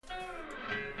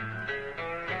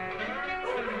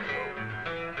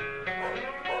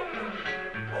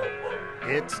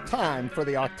It's time for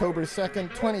the October 2nd,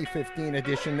 2015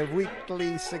 edition of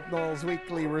Weekly Signals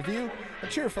Weekly Review, a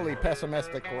cheerfully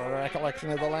pessimistic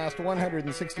recollection of the last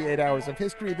 168 hours of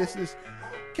history. This is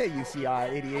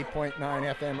KUCI 88.9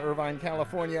 FM, Irvine,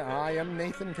 California. I am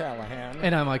Nathan Callahan.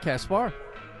 And I'm Mike Caspar.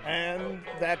 And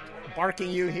that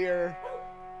barking you hear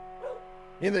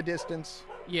in the distance,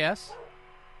 yes,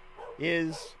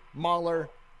 is Mahler,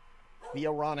 the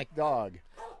ironic dog.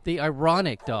 The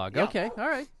ironic dog. Yeah. Okay, all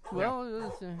right.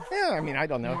 Well, Yeah, I mean, I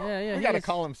don't know. Yeah, we got to yes.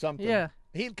 call him something. Yeah.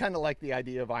 He'd kind of like the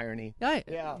idea of irony.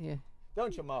 yeah.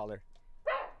 Don't you, Mahler?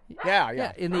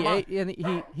 Yeah.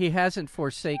 He hasn't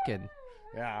forsaken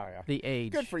Yeah. the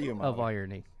age Good for you, of Mahler.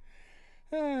 irony.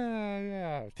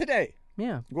 Yeah. Today,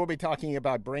 Yeah. we'll be talking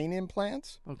about brain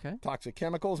implants, Okay. toxic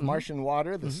chemicals, Martian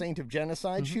water, the saint of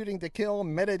genocide, shooting to kill,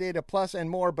 Metadata Plus, and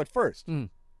more. But first,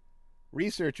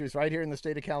 researchers right here in the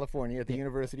state of California at the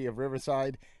University of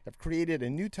Riverside have created a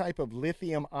new type of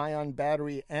lithium-ion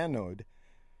battery anode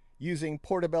using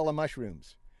portobello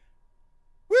mushrooms.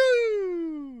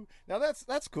 Woo! Now that's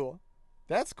cool.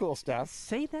 That's cool stuff.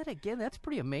 Say that again. That's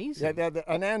pretty amazing. Yeah,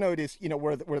 an anode is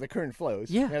where the current flows.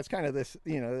 Yeah. It's kind of this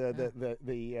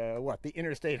the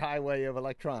interstate highway of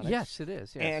electronics. Yes, it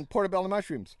is. Yes. And portobello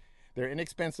mushrooms, they're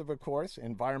inexpensive, of course,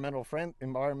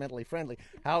 environmentally friendly.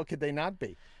 How could they not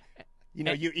be?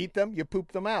 You eat them, you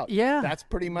poop them out. Yeah, that's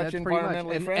pretty much that's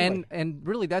environmentally friendly. And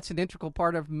really, that's an integral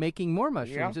part of making more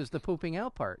mushrooms Yeah. is the pooping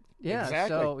out part. Yeah.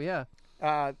 Exactly. So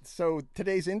yeah. So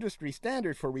today's industry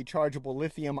standard for rechargeable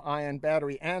lithium-ion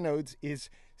battery anodes is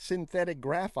synthetic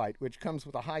graphite, which comes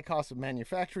with a high cost of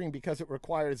manufacturing because it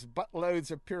requires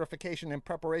buttloads of purification and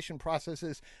preparation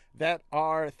processes that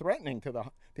are threatening to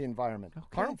the environment,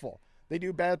 harmful. They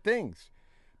do bad things.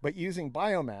 But using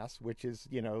biomass, which is,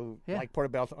 like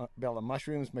portobello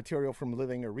mushrooms, material from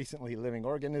living or recently living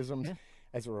organisms,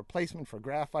 as a replacement for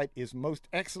graphite is most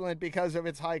excellent because of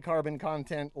its high carbon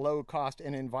content, low cost,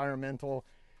 and environmental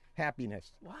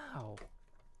happiness. Wow.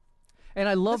 And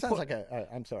I love. That sounds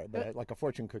like like a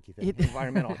fortune cookie thing.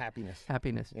 Environmental happiness.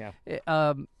 Happiness. Yeah.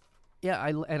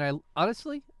 I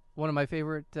honestly, one of my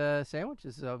favorite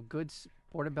sandwiches is a good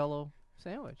portobello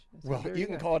sandwich. Well, you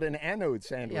can call it an anode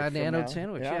sandwich. Yeah, an from anode now.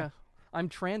 sandwich. Yeah. I'm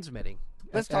transmitting.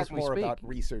 Let's as talk we more speak. about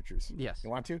researchers. Yes.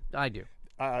 You want to? I do.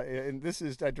 And this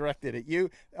is directed at you.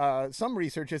 Some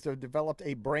researchers have developed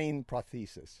a brain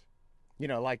prosthesis. They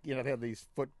have these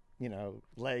foot,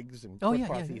 legs and foot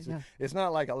prosthesis. Yeah. It's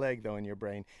not like a leg, though, in your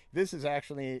brain. This is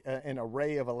actually an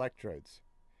array of electrodes.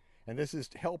 And this is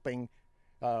helping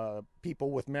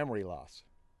people with memory loss.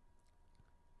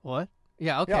 What?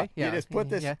 Yeah, okay. Yeah. You just put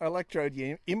this electrode,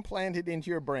 you implant it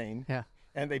into your brain. Yeah.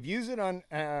 And they've used it on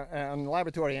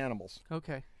laboratory animals.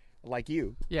 Okay. Like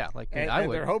you. Yeah, like me.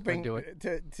 And they're hoping do it.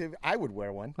 to I would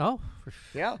wear one. Oh,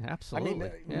 yeah, absolutely.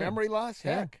 I mean, memory loss,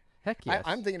 heck. Heck yes.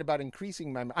 I'm thinking about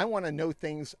increasing my. I want to know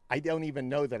things I don't even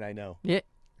know that I know. Yeah.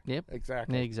 Yep.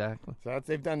 Exactly. So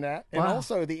they've done that, and Wow.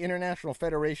 also the International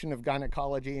Federation of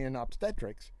Gynecology and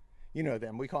Obstetrics. You know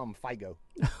them. We call them FIGO.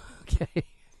 Okay.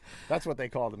 That's what they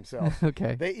call themselves.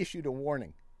 Okay. They issued a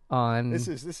warning. On This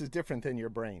is different than your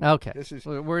brain. Okay. This is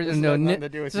we're this no, has nothing to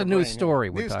do with it's your a new brain. story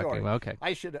we're New talking story. about. Okay.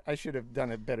 I should have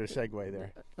done a better segue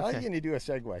there. I Okay. like when you do a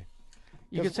segue.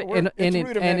 You could say It's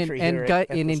rudimentary here at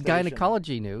the in station.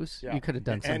 gynecology news, Yeah. you could have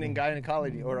done something. And in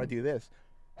gynecology, or I do this.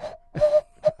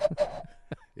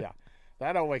 Yeah,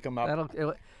 that'll wake them up.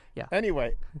 Yeah.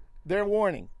 Anyway, they're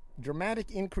warning. Dramatic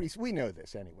increase. We know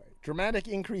this anyway. Dramatic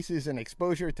increases in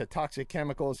exposure to toxic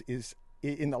chemicals is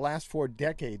in the last 4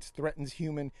 decades threatens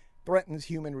human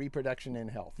reproduction and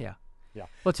health. Yeah. Yeah.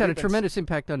 Well, it's had a We've been tremendous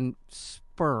impact on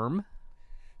sperm.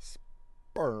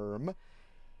 Sperm.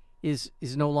 Is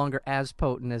no longer as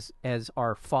potent as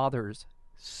our father's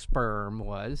sperm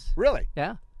was. Really?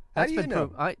 Yeah. How do you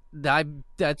know?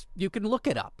 That's you can look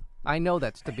it up. I know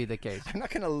that's to be the case. I'm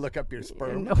not going to look up your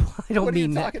sperm. No, I don't what mean are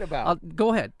you that. talking about?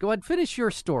 Go ahead. Finish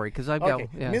your story because I've got. Okay.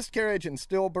 Yeah. Miscarriage and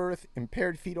stillbirth,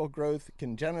 impaired fetal growth,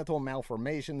 congenital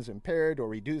malformations, impaired or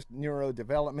reduced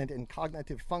neurodevelopment and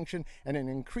cognitive function, and an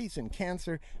increase in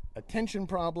cancer, attention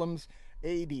problems,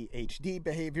 ADHD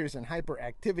behaviors, and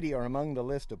hyperactivity are among the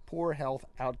list of poor health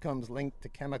outcomes linked to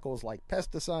chemicals like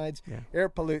pesticides, air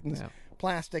pollutants,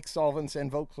 plastic solvents,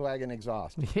 and Volkswagen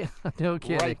exhaust. Yeah, no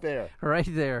kidding. Right there. Right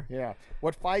there. Yeah.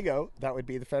 What FIGO, that would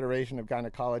be the Federation of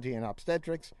Gynecology and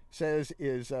Obstetrics, says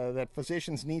is that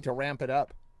physicians need to ramp it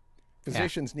up.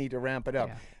 Physicians need to ramp it up.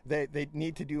 Yeah. They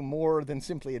need to do more than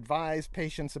simply advise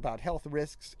patients about health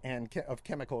risks and of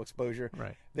chemical exposure.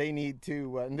 Right. They need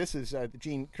to, and this is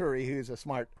Jean Curry, who's a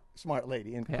smart smart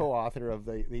lady and Yeah. co-author of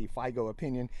the FIGO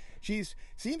opinion. She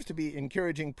seems to be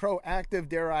encouraging proactive,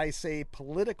 dare I say,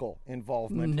 political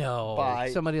involvement No, by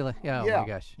somebody like oh yeah, my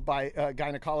gosh. by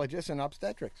gynecologists and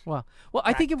obstetrics. Well,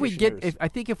 I think if we get, Practitioners. I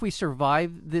think if we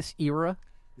survive this era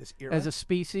This era, as a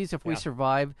species, if we Yeah.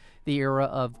 survive the era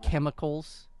of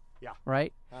chemicals, yeah,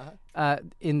 right? uh-huh.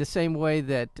 In the same way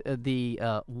that the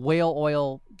whale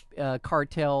oil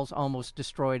cartels almost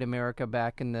destroyed America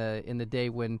back in the day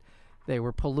when they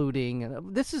were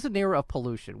polluting. This is an era of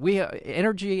pollution.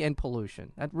 Energy and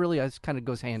pollution. That really kind of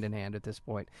goes hand in hand at this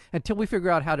point. Until we figure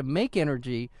out how to make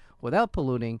energy without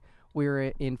polluting,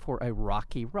 we're in for a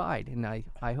rocky ride, and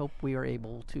I hope we are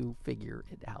able to figure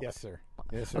it out. Yes, sir.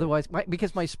 Yes, sir. Otherwise,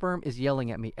 because my sperm is yelling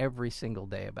at me every single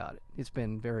day about it. It's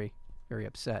been very, very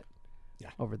upset. Yeah.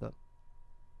 Over the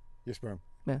Your sperm.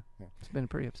 it's been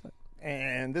pretty upset.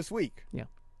 And this week, Yeah.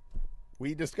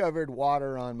 we discovered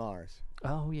water on Mars.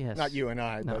 Oh yes. Not you and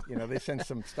I, but they sent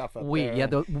some stuff up We there.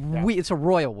 yeah, we it's a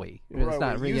royal we. It's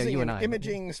not really Using you and an I.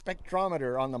 imaging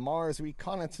spectrometer on the Mars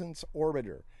Reconnaissance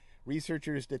Orbiter,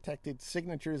 researchers detected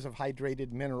signatures of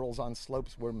hydrated minerals on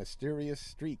slopes where mysterious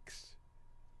streaks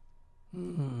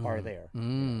are there.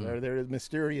 There are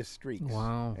mysterious streaks.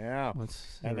 Wow. Yeah.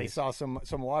 That's And they serious. saw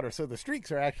some water. So the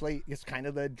streaks are actually, it's kind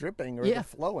of the dripping or Yeah. the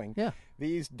flowing. Yeah.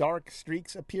 These dark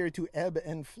streaks appear to ebb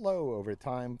and flow over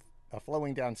time,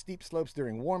 flowing down steep slopes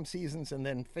during warm seasons and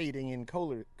then fading in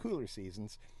cooler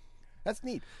seasons. That's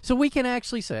neat. So we can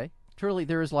actually say, truly,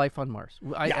 there is life on Mars.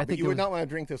 I But think you would not want to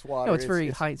drink this water. No, it's very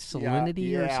high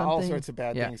salinity or something. all sorts of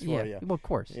bad yeah, things yeah. for you. Well, of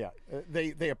course. Yeah,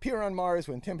 they appear on Mars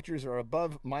when temperatures are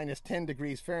above minus 10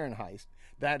 degrees Fahrenheit.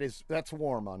 That's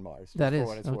warm on Mars. That for is,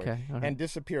 what it's worth. okay, all right. And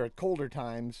disappear at colder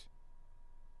times.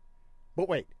 But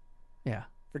wait, Yeah.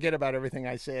 forget about everything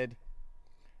I said.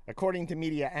 According to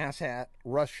media asshat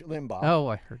Rush Limbaugh, Oh,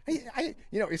 I heard.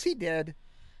 is he dead?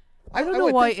 I don't know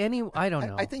would why think- I don't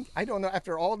know. I don't know.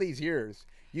 After all these years,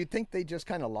 you'd think they just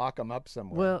kind of lock him up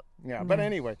somewhere. Well, yeah. But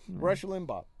anyway, Rush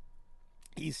Limbaugh,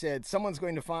 he said someone's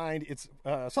going to find it's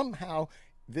somehow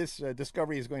this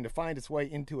discovery is going to find its way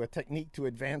into a technique to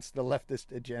advance the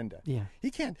leftist agenda. Yeah. He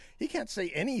can't say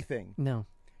anything. No.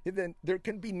 Then there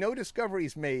can be no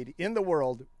discoveries made in the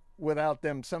world without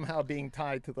them somehow being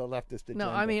tied to the leftist agenda. No,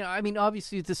 I mean,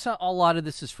 obviously, a lot of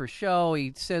this is for show.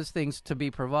 He says things to be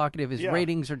provocative. His Yeah.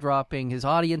 ratings are dropping. His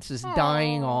audience is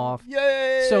dying off.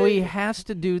 Yay! So he has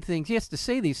to do things. He has to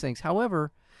say these things.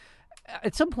 However,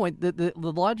 at some point, the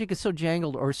logic is so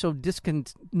jangled or so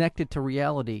disconnected to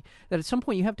reality that at some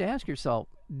point you have to ask yourself,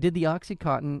 did the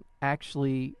OxyContin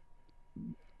actually,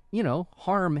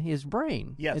 harm his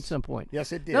brain Yes. at some point?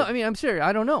 Yes, it did. No, I mean, I'm serious.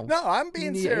 I don't know. No, I'm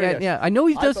being Yeah, serious. Yeah, I know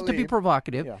he I does it to be believe-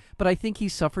 provocative, Yeah. but I think he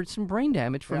suffered some brain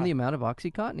damage from Yeah. the amount of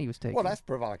OxyContin he was taking. Well, that's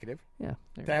provocative. yeah.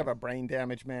 there To you have go. a brain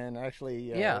damaged man actually,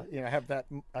 Yeah. have that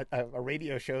a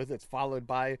radio show that's followed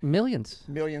by Millions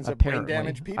millions of apparently. brain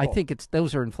damaged people. I think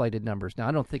those are inflated numbers now.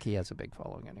 I don't think he has a big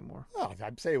following anymore. Oh,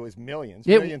 I'd say it was millions.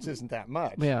 It- Millions isn't that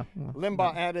much. Yeah.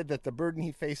 Limbaugh added that the burden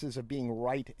he faces of being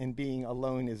right and being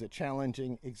alone is a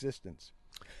challenging existence.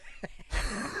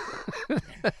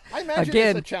 I imagine Again-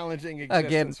 it's a challenging existence.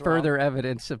 Again, Rob. further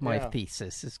evidence of my Yeah.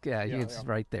 thesis. It's yeah.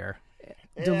 right there.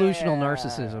 Delusional Yeah.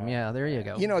 narcissism. Yeah, there you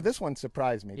go. This one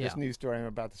surprised me. This Yeah. news story I'm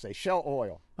about to say. Shell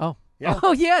Oil. Oh. Yeah.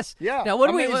 Oh yes. Yeah, Now what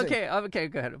do we? amazing. Okay.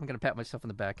 Go ahead. I'm going to pat myself on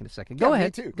the back in a second. Yeah, Go me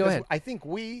ahead. too, Go 'cause ahead. I think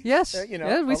we, Yes.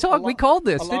 Yeah, we called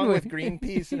this, along didn't we? with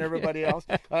Greenpeace and everybody else.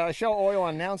 Shell Oil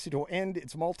announced it will end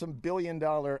its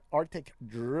multi-billion-dollar Arctic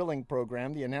drilling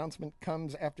program. The announcement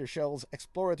comes after Shell's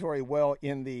exploratory well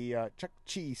in the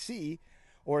Chukchi Sea,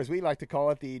 or as we like to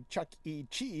call it, the Chuck-E.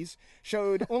 Cheese,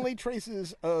 showed only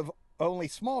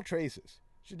small traces.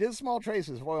 She did small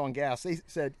traces of oil and gas. They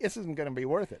said this isn't going to be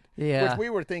worth it. Yeah. Which we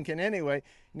were thinking anyway.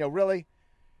 Really.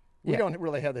 We Yeah. don't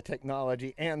really have the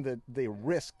technology and the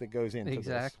risk that goes into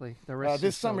Exactly. The this. risk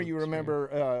This is so summer, you extreme.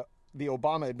 remember the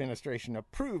Obama administration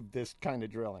approved this kind of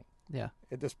drilling, Yeah.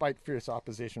 despite fierce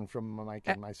opposition from Mike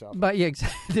and myself. But yeah,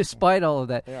 despite all of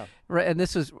that, Yeah. right? And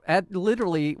this was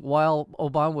literally while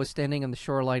Obama was standing on the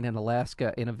shoreline in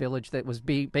Alaska in a village that was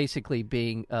basically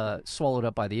being swallowed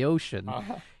up by the ocean.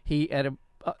 Uh-huh. He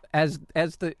as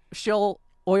the Shell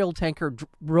oil tanker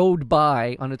rode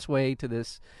by on its way to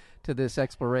this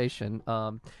exploration.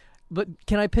 But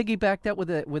can I piggyback that with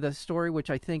a story which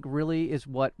I think really is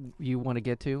what you want to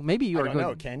get to? Maybe you I are don't going.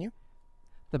 know. Can you?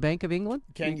 The Bank of England?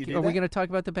 Can you do Are we that? going to talk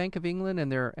about the Bank of England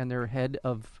and their head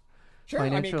of Sure.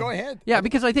 financial? Go ahead. Yeah,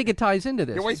 because I think it ties into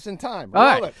this. You're wasting time. All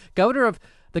Roll right. it. Governor of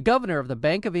The governor of the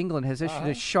Bank of England has issued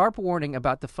a sharp warning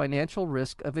about the financial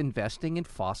risk of investing in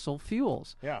fossil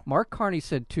fuels. Yeah. Mark Carney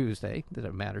said Tuesday, that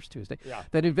it matters Tuesday, Yeah.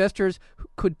 that investors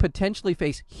could potentially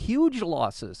face huge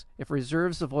losses if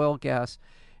reserves of oil, gas,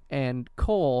 and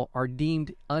coal are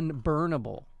deemed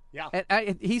unburnable. Yeah.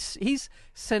 And he's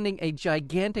sending a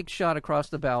gigantic shot across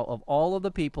the bow of all of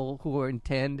the people who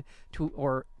intend to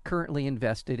or currently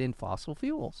invested in fossil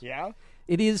fuels. Yeah.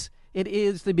 It is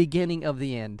the beginning of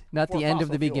the end, not For the end of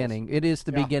fossil the fuels. beginning. It is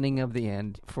the Yeah. beginning of the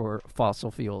end for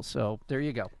fossil fuels. So there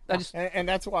you go. I just And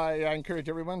that's why I encourage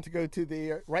everyone to go to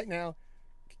the right now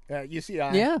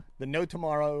UCI, Yeah. the No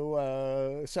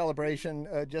Tomorrow celebration,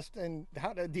 just and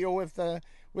how to deal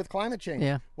with climate change,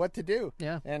 Yeah. what to do,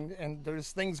 Yeah. and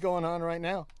there's things going on right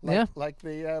now, Yeah. like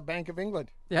the Bank of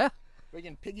England. yeah. We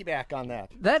can piggyback on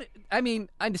that. That I mean,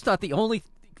 it's not the only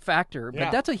factor, but Yeah.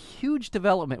 that's a huge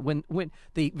development when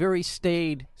the very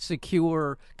staid,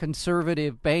 secure,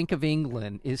 conservative Bank of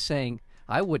England is saying,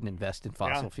 "I wouldn't invest in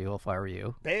fossil Yeah. fuel if I were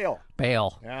you." Bail.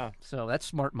 Bail. Yeah. So that's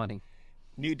smart money.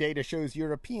 New data shows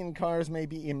European cars may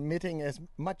be emitting as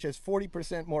much as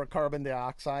 40% more carbon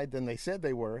dioxide than they said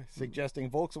they were, suggesting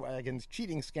Volkswagen's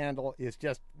cheating scandal is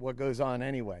just what goes on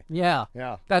anyway. Yeah.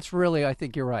 Yeah. That's really, I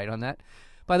think you're right on that.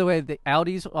 By the way, the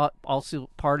Audi's also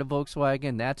part of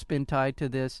Volkswagen. That's been tied to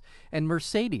this. And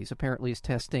Mercedes apparently is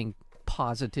testing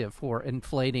positive for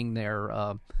inflating their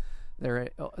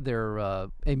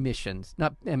emissions.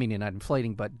 Not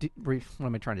inflating, but what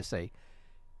am I trying to say?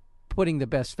 Putting the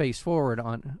best face forward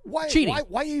on cheating.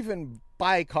 Why even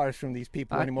buy cars from these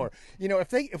people anymore? You know,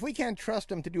 if we can't trust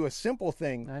them to do a simple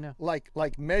thing, I know.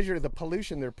 like measure the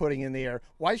pollution they're putting in the air,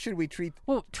 why should we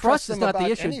Trust is them not the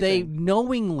about issue. They anything?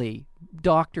 knowingly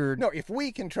doctored. No, if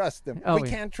we can trust them, Oh, we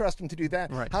yeah. can't trust them to do that.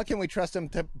 Right. How can we trust them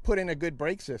to put in a good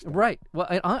brake system? Right. Well,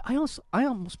 I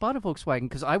almost bought a Volkswagen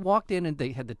because I walked in and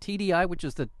they had the TDI, which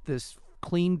is this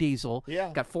clean diesel.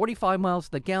 Yeah. Got 45 miles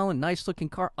to the gallon, nice looking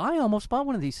car. I almost bought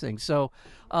one of these things. So,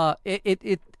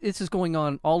 this is going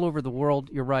on all over the world.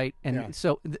 You're right. And Yeah.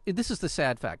 so this is the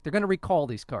sad fact. They're going to recall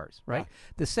these cars, right?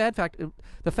 The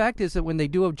fact is that when they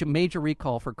do a major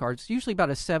recall for cars, it's usually about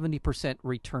a 70%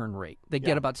 return rate. They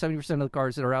get about 70% of the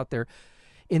cars that are out there.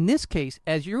 In this case,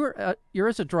 as you're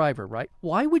as a driver, right?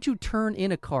 Why would you turn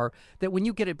in a car that when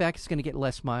you get it back, it's going to get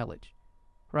less mileage,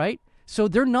 right? So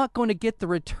they're not going to get the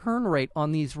return rate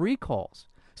on these recalls.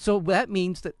 So that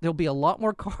means that there'll be a lot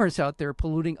more cars out there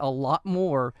polluting a lot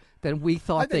more than we I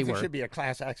thought think they there were. should be a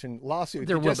class action lawsuit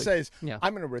There that will just be. says, Yeah.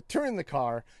 I'm going to return the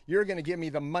car. You're going to give me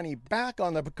the money back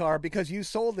on the car because you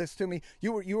sold this to me.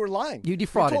 You were lying. You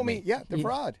defrauded You told me. Yeah, the You-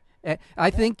 fraud. I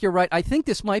think you're right. I think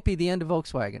this might be the end of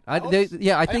Volkswagen. I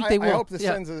think they will. I hope this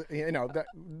Yeah. sends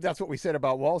that's what we said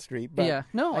about Wall Street. But Yeah.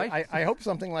 No, I hope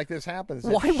something like this happens.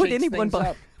 that Why would shakes anyone things buy?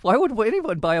 up. Why would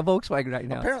anyone buy a Volkswagen right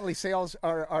now? Apparently, sales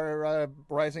are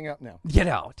rising up now. Get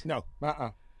out. No,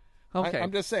 Okay.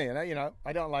 I'm just saying.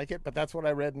 I don't like it, but that's what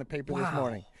I read in the paper this Wow.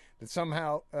 morning. That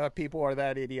somehow people are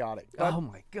that idiotic. But Oh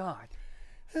my God.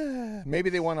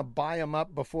 maybe they want to buy them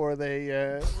up before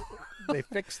they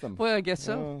fix them. Well, I guess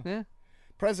so. Yeah.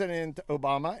 President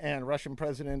Obama and Russian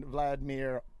President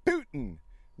Vladimir Putin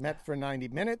met for 90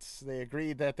 minutes. They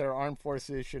agreed that their armed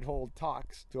forces should hold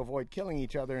talks to avoid killing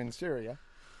each other in Syria.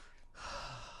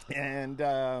 And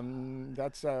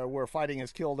that's where fighting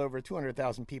has killed over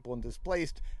 200,000 people and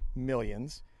displaced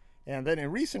millions. And then in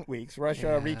recent weeks,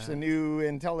 Russia reached a new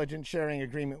intelligence sharing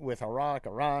agreement with Iraq,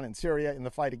 Iran, and Syria in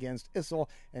the fight against ISIL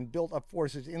and built up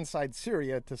forces inside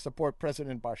Syria to support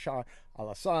President Bashar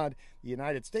al-Assad. The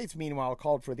United States, meanwhile,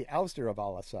 called for the ouster of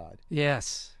al-Assad.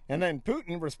 Yes. And then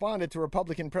Putin responded to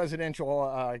Republican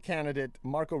presidential candidate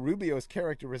Marco Rubio's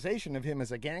characterization of him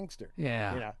as a gangster.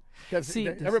 Yeah. Because See,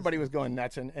 this everybody was going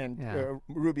nuts, and Yeah.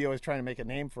 Rubio was trying to make a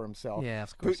name for himself. Yeah,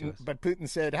 of course he Putin, was. but Putin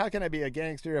said, "How can I be a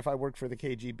gangster if I work for the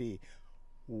KGB?"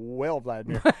 Well,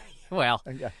 Vladimir, Well,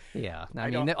 yeah. yeah. I I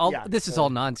mean, don't- yeah, this is all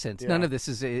nonsense. yeah. None of this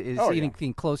is Oh, yeah.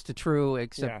 anything close to true,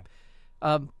 except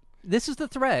Yeah. this is the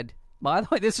thread. By the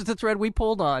way, this is the thread we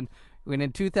pulled on when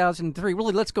in 2003.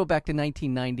 Really, let's go back to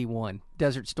 1991,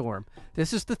 Desert Storm.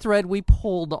 This is the thread we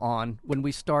pulled on when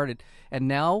we started, and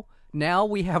now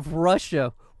we have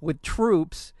Russia with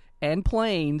troops and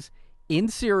planes in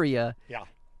Syria, Yeah.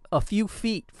 a few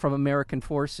feet from American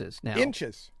forces now.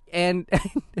 Inches. And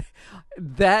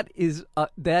that is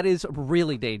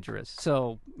really dangerous.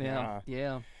 So yeah.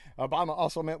 Obama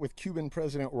also met with Cuban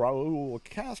President Raul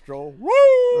Castro.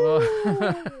 Raul!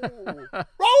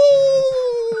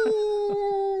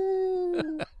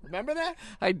 Remember that?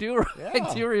 I do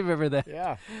remember that.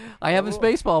 Yeah. I have his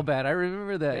baseball bat. I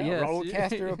remember that. Yeah, Yes. Raul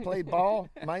Castro played ball.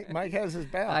 Mike has his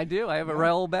bat. I do. I have a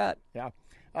Raul bat. Yeah.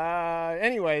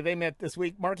 Anyway, they met this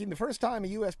week, marking the first time a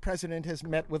U.S. president has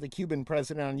met with a Cuban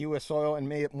president on U.S. soil in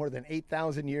more than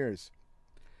 8,000 years.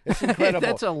 It's incredible.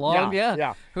 That's a long,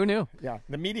 yeah. Who knew? Yeah.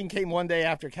 The meeting came one day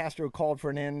after Castro called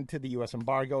for an end to the U.S.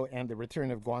 embargo and the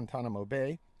return of Guantanamo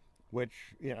Bay,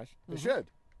 which, it should.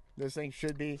 This thing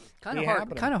should be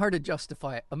happening. Kind of hard to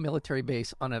justify a military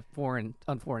base on foreign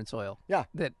soil. Yeah.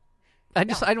 I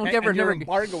don't ever you're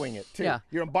embargoing it too. Yeah.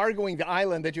 You're embargoing the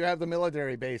island that you have the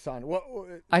military base on.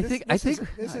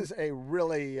 This is a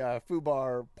really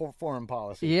FUBAR foreign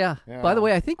policy. Yeah. By the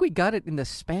way, I think we got it in the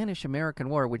Spanish-American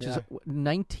War, which is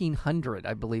 1900,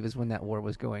 I believe, is when that war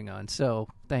was going on. So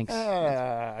thanks.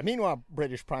 Meanwhile,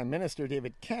 British Prime Minister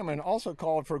David Cameron also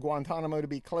called for Guantanamo to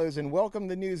be closed and welcomed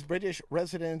the news British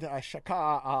resident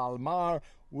Shaka Almar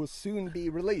will soon be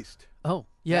released. Oh,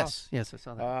 yes. Yes, I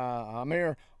saw that.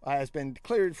 Amir has been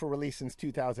cleared for release since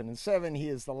 2007. He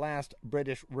is the last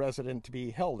British resident to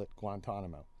be held at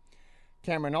Guantanamo.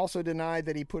 Cameron also denied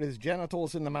that he put his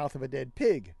genitals in the mouth of a dead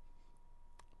pig.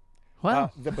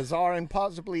 Wow. The bizarre and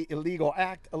possibly illegal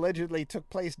act allegedly took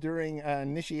place during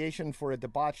initiation for a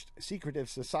debauched secretive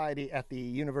society at the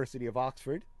University of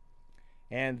Oxford.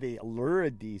 And the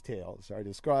lurid details are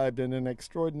described in an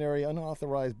extraordinary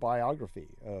unauthorized biography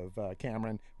of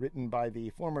Cameron, written by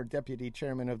the former deputy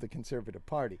chairman of the Conservative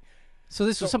Party. So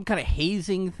this was some kind of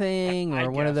hazing thing,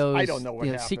 or one of those I don't know what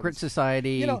happens. Secret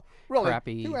society, really,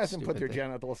 crappy, who hasn't put their thing.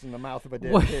 genitals in the mouth of a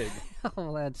dead pig?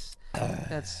 Oh, that's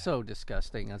so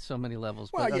disgusting on so many levels.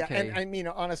 Well, but yeah, okay. and I mean,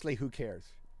 honestly, who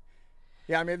cares?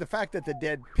 Yeah, I mean, the fact that the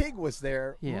dead pig was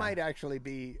there might actually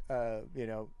be,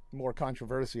 more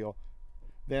controversial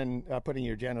than putting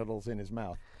your genitals in his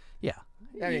mouth. Yeah.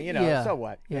 I mean, so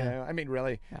what? Yeah. I mean,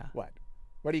 really, what?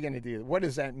 What are you going to do? What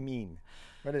does that mean?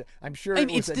 I'm sure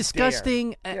it's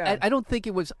disgusting. I don't think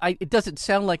it was. It doesn't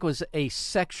sound like it was a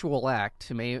sexual act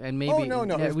to me. And maybe no,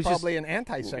 it was probably an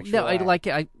anti-sexual act.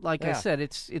 I said,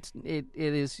 it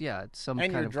is. Yeah, it's some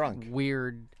and kind you're of drunk.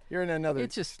 Weird. You're in another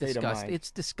It's just state disgusting. of mind.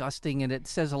 It's disgusting, and it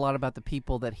says a lot about the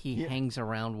people that he hangs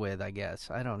around with. I guess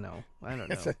I don't know.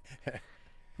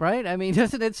 Right? I mean,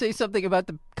 doesn't it say something about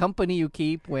the company you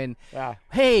keep when,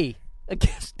 hey, I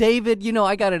guess, David,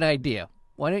 I got an idea.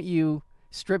 Why don't you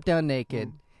strip down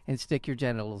naked and stick your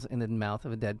genitals in the mouth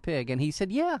of a dead pig? And he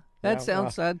said, yeah, that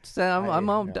sounds, I'm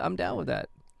down with that.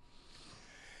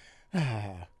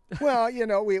 Well,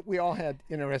 we all had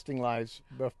interesting lives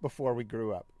before we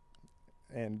grew up.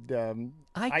 And I'm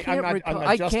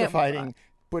not justifying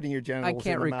putting your genitals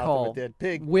in the mouth of a dead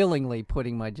pig. Willingly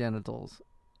putting my genitals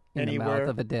in the mouth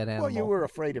of a dead animal. Well, you were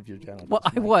afraid of your genitals. Well,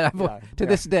 I was. To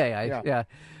this day,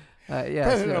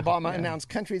 President Obama announced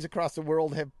countries across the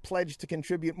world have pledged to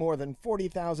contribute more than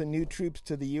 40,000 new troops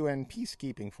to the UN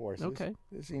peacekeeping forces. Okay.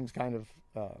 This seems kind of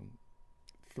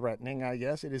threatening, I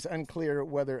guess. It is unclear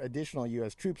whether additional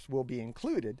U.S. troops will be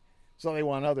included, so they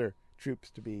want other troops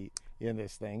to be in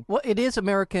this thing. Well, it is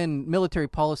American military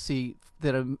policy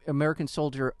that an American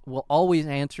soldier will always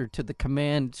answer to the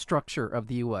command structure of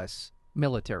the U.S.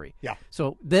 military. Yeah.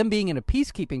 So them being in a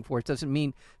peacekeeping force doesn't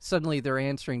mean suddenly they're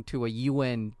answering to a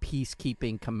UN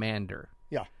peacekeeping commander.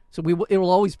 Yeah. So it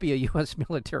will always be a U.S.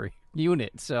 military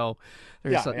unit. So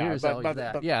there's always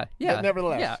that. But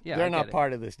nevertheless, they're not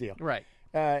part of this deal. Right.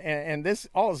 And this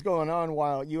all is going on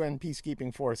while UN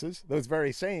peacekeeping forces, those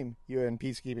very same UN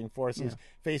peacekeeping forces,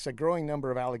 face a growing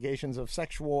number of allegations of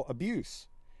sexual abuse,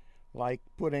 like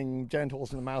putting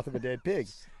genitals in the mouth of a dead pig.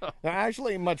 Now,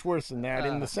 actually, much worse than that.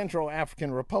 In the Central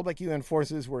African Republic, UN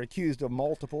forces were accused of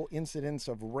multiple incidents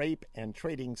of rape and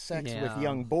trading sex with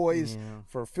young boys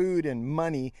for food and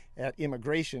money at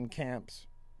immigration camps.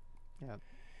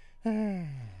 Yeah.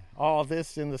 All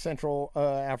this in the Central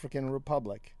African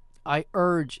Republic. I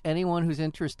urge anyone who's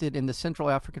interested in the Central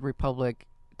African Republic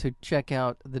to check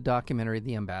out the documentary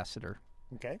The Ambassador.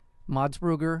 Okay. Mads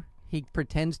Brugger, he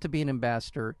pretends to be an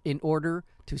ambassador in order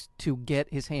to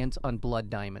get his hands on blood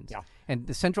diamonds. Yeah. And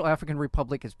the Central African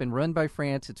Republic has been run by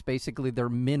France. It's basically their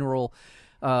mineral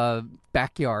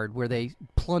backyard where they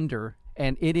plunder,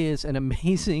 and it is an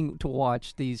amazing to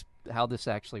watch how this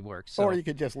actually works. So, or you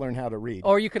could just learn how to read.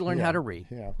 Or you could learn how to read.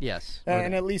 Yeah. Yes.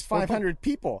 And at least 500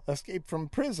 people escaped from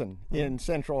prison in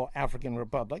Central African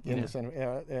Republic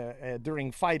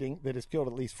during fighting that has killed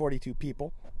at least 42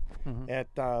 people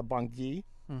at Bangui.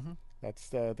 That's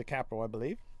the capital, I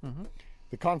believe.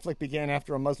 The conflict began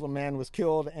after a Muslim man was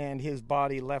killed and his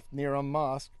body left near a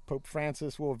mosque. Pope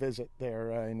Francis will visit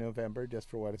there in November, just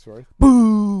for what it's worth.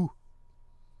 Boo!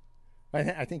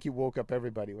 I think you woke up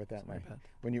everybody with that, man.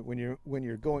 When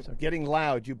you're getting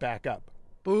loud, you back up.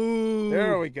 Boo!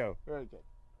 There we go. Very good.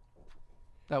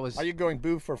 That was. Are you going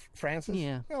boo for Francis?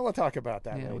 Yeah. Well, we'll talk about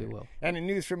that Yeah, later. we will. And in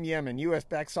news from Yemen,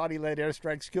 U.S.-backed Saudi-led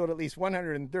airstrikes killed at least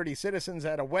 130 citizens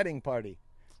at a wedding party.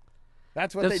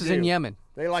 That's what they do. This is in Yemen.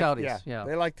 They like, Saudis, yeah,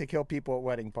 they like to kill people at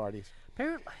wedding parties.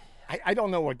 Apparently. I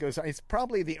don't know what goes on. It's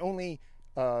probably the only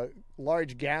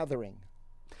large gathering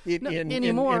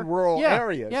in rural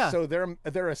areas. Yeah. So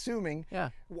they're assuming. Yeah.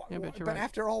 But you're right.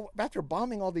 after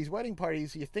bombing all these wedding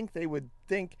parties, you think they would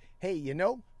think, hey,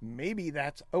 maybe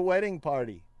that's a wedding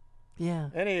party. Yeah.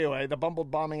 Anyway, the Bumble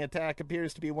bombing attack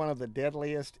appears to be one of the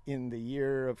deadliest in the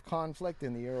year of conflict.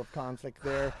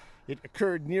 There, it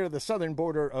occurred near the southern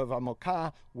border of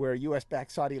Mocha, where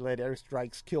U.S.-backed Saudi-led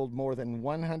airstrikes killed more than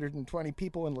 120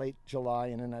 people in late July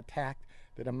in an attack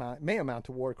that may amount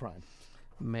to war crime.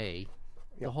 May.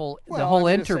 Yep. The whole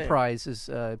I'm just enterprise is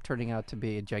turning out to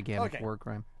be a gigantic war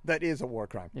crime. That is a war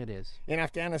crime. It is. In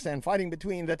Afghanistan, fighting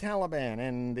between the Taliban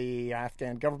and the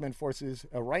Afghan government forces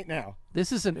right now.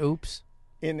 This is an oops.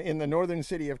 In the northern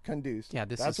city of Kunduz. Yeah,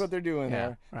 that's what they're doing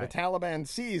there. Right. The Taliban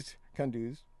seized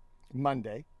Kunduz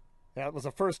Monday. That was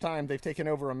the first time they've taken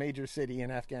over a major city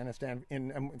in Afghanistan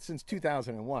since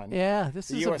 2001. Yeah, this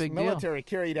is a big deal. The U.S. military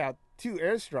carried out 2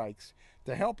 airstrikes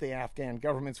to help the Afghan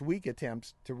government's weak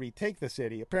attempts to retake the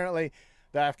city. Apparently,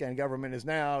 the Afghan government is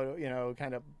now,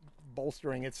 kind of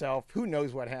bolstering itself. Who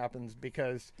knows what happens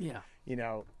because,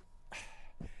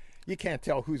 you can't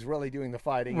tell who's really doing the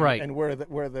fighting and where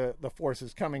the force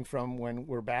is coming from when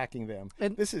we're backing them.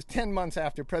 And this is 10 months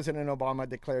after President Obama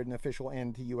declared an official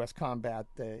end to U.S. combat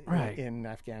in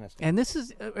Afghanistan. And this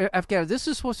is Afghanistan. This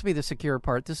is supposed to be the secure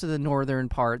part. This is the northern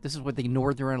part. This is what the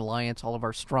Northern Alliance, all of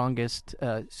our strongest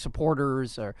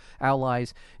supporters or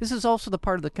allies. This is also the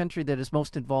part of the country that is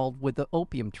most involved with the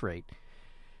opium trade.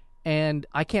 And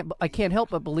I can't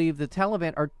help but believe the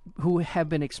Taliban who have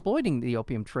been exploiting the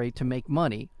opium trade to make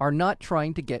money are not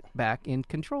trying to get back in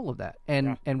control of that.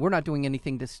 And we're not doing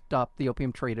anything to stop the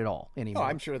opium trade at all anymore. Oh,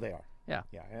 I'm sure they are. Yeah.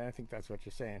 Yeah, and I think that's what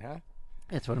you're saying, huh?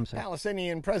 That's what I'm saying.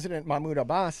 Palestinian President Mahmoud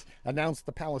Abbas announced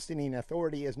the Palestinian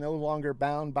Authority is no longer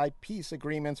bound by peace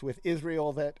agreements with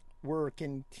Israel that were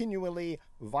continually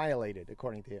violated,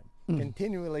 according to him.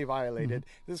 Continually violated.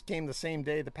 This came the same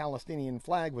day the Palestinian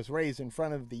flag was raised in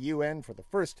front of the UN for the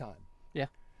first time. Yeah.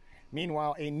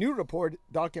 Meanwhile, a new report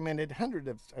documented hundreds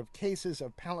of cases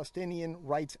of Palestinian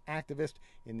rights activists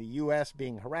in the U.S.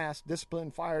 being harassed,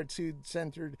 disciplined, fired, sued,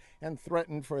 censored, and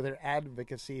threatened for their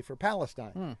advocacy for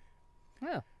Palestine.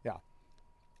 Yeah. Yeah.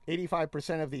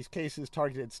 85% of these cases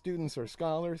targeted students or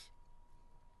scholars.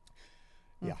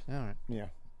 Yeah. All right. Yeah.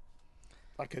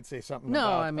 I could say something No,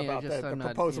 about, I mean, about just, the I'm not,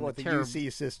 proposal with the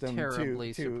UC system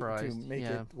terribly to surprised. make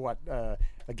it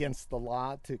against the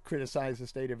law to criticize the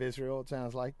state of Israel. It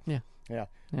sounds like. Yeah. Yeah.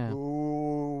 Yeah.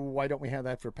 Ooh, why don't we have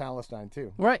that for Palestine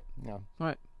too? Right. Yeah.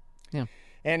 Right. Yeah.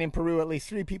 And in Peru, at least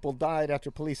 3 people died after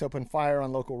police opened fire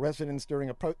on local residents during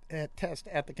a protest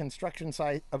at the construction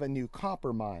site of a new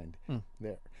copper mine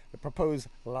there. The proposed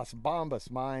Las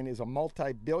Bambas mine is a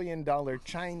multi-billion-dollar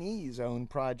Chinese-owned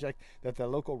project that the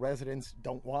local residents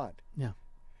don't want. Yeah.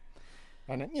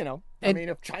 And I mean,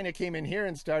 if China came in here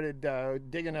and started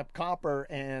digging up copper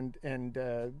and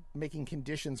making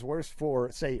conditions worse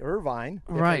for, say, Irvine,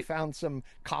 if they found some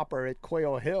copper at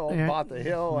Quail Hill, bought the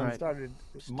hill, and started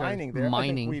mining there, I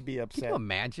think we'd be upset. Can you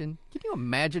imagine? Can you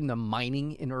imagine the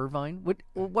mining in Irvine? What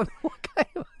kind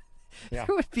of... Yeah.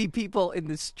 There would be people in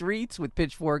the streets with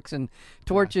pitchforks and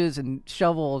torches and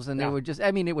shovels, and they would just,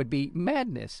 it would be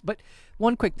madness. But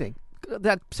one quick thing,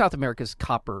 that South America's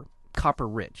copper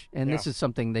rich, and this is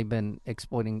something they've been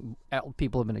exploiting,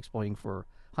 people have been exploiting for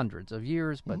hundreds of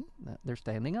years, but they're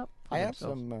standing up for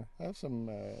themselves. I have some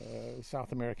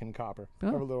South American copper. I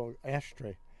have a little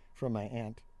ashtray from my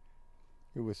aunt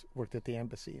who worked at the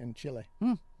embassy in Chile.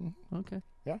 Okay.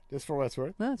 Yeah, just for what it's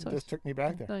worth. That's Just took me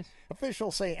back there. Nice.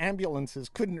 Officials say ambulances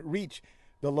couldn't reach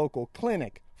the local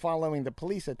clinic following the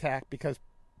police attack because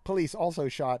police also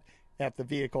shot at the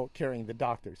vehicle carrying the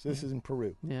doctors. This is in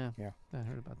Peru. Yeah. Yeah. I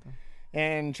heard about that.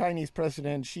 And Chinese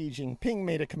President Xi Jinping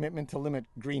made a commitment to limit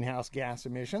greenhouse gas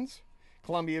emissions.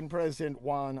 Colombian President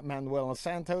Juan Manuel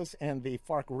Santos and the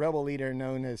FARC rebel leader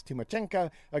known as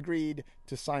Timochenko agreed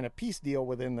to sign a peace deal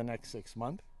within the next 6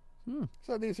 months.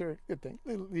 So these are good things.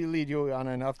 They lead you on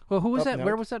enough. Well, who was that? note.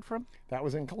 Where was that from? That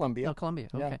was in Colombia. Oh, Colombia.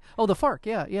 Okay. Yeah. Oh, the FARC.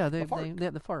 Yeah. The FARC.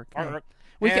 The FARC.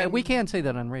 FARC. We can say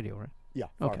that on radio, right? Yeah,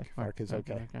 Okay. FARC is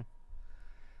okay.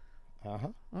 Uh-huh.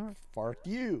 All right. FARC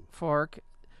you. FARC.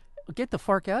 Get the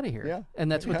FARC out of here. Yeah. And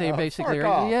that's what they basically FARC are.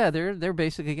 off. Yeah, they're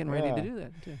basically getting ready to do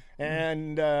that too.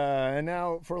 And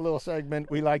now for a little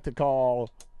segment we like to call...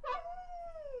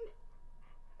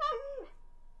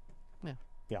 Yeah.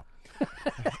 Yeah.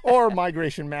 or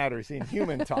Migration Matters in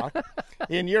Human Talk.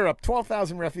 In Europe,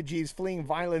 12,000 refugees fleeing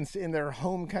violence in their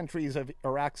home countries of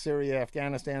Iraq, Syria,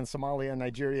 Afghanistan, Somalia,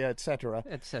 Nigeria, etc.,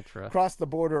 crossed the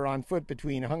border on foot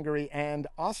between Hungary and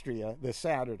Austria this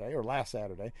Saturday, or last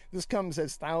Saturday. This comes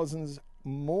as thousands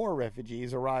more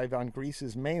refugees arrived on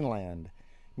Greece's mainland.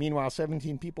 Meanwhile,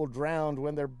 17 people drowned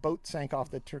when their boat sank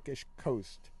off the Turkish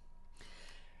coast.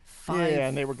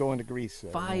 And they were going to Greece.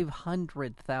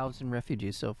 500,000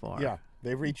 refugees so far. Yeah,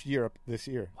 they've reached Europe this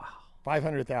year. Wow.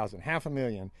 500,000,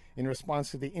 500,000. In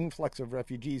response to the influx of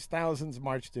refugees, thousands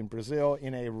marched in Brazil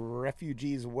in a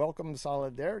Refugees Welcome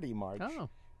Solidarity March. Oh,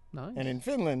 nice. And in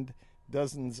Finland,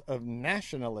 dozens of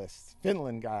nationalists,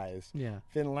 Finland guys,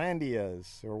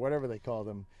 Finlandias, or whatever they call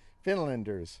them,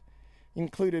 Finlanders,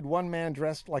 included one man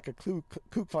dressed like a Ku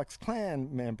Klux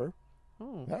Klan member.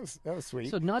 Oh. That was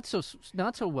sweet. So not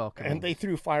so welcoming. And they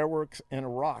threw fireworks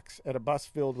and rocks at a bus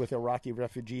filled with Iraqi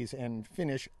refugees and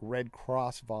Finnish Red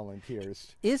Cross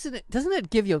volunteers. Doesn't it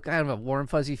give you kind of a warm,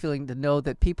 fuzzy feeling to know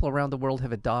that people around the world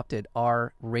have adopted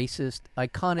our racist,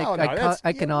 iconic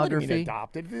iconography? What do you mean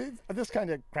adopted? This kind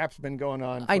of crap's been going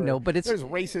on. I know, but there's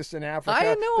racists in Africa.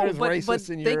 I know, there's racists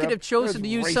in they Europe, could have chosen to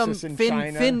use some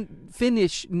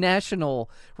Finnish national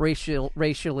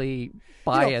racially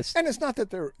biased. And it's not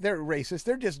that they're racist.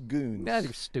 They're just goons.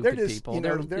 They're stupid people.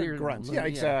 They're grunts. Yeah,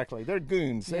 exactly. Yeah. They're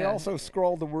goons. They also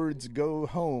scroll the words "Go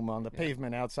home" on the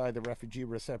pavement outside the refugee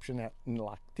reception at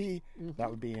Nlahti. That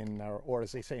would be or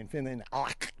as they say in Finland,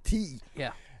 Lahti.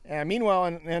 Yeah. Meanwhile,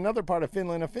 in another part of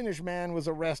Finland, a Finnish man was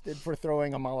arrested for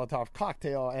throwing a Molotov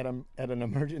cocktail at an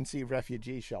emergency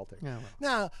refugee shelter. Yeah.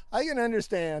 Now, I can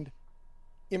understand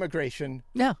immigration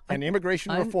and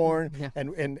immigration reform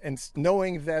and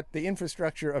knowing that the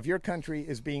infrastructure of your country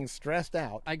is being stressed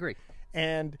out. I agree.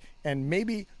 And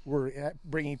maybe we're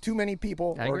bringing too many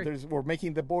people, we're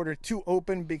making the border too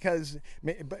open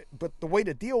but the way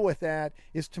to deal with that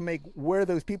is to make where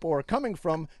those people are coming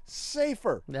from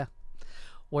safer. Yeah.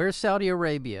 Where's Saudi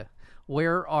Arabia?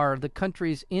 Where are the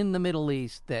countries in the Middle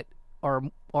East that are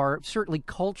certainly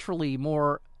culturally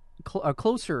more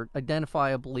closer,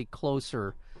 identifiably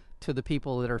closer to the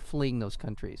people that are fleeing those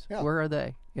countries? Yeah. Where are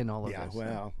they in all of this?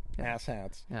 Well,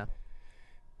 asshats. Yeah.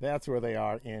 That's where they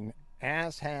are, in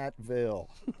Asshatville.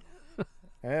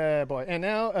 Boy. And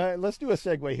now let's do a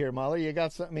segue here, Molly. You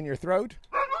got something in your throat?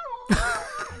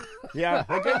 Yeah,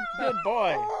 good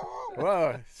boy.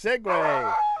 Whoa,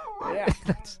 segue. Yeah.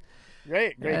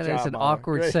 Great that job. That is an Mahler.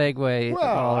 awkward segue.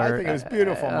 Well, Mahler. I think it was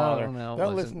beautiful, Mahler. No,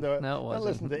 don't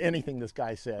listen to anything this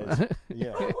guy says.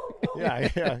 Yeah.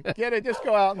 Get it? Just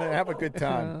go out and have a good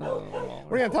time.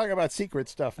 We're going to talk about secret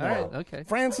stuff now. All right, okay.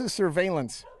 France's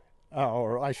surveillance,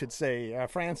 or I should say,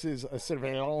 France's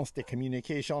Surveillance des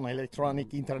Communications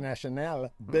Électroniques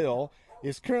Internationales bill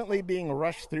is currently being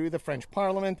rushed through the French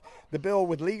Parliament. The bill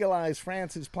would legalize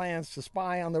France's plans to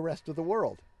spy on the rest of the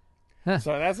world. Huh.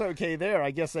 So that's okay there. I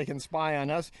guess they can spy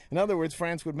on us. In other words,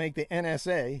 France would make the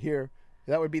NSA here.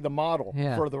 That would be the model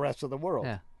for the rest of the world.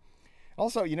 Yeah.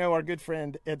 Also, our good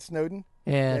friend Ed Snowden.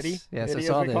 Yes, Eddie, I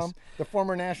saw this. The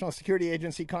former National Security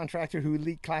Agency contractor who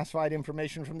leaked classified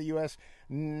information from the U.S.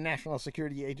 National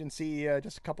Security Agency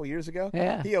just a couple years ago.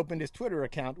 Yeah. He opened his Twitter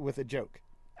account with a joke.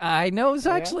 I know it's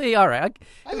actually all right.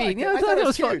 I thought it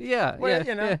was fun. Yeah,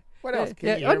 well, what else?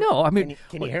 Can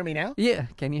you hear me now? Yeah,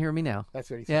 can you hear me now? That's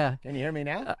what he said. Yeah. Can you hear me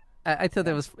now? I thought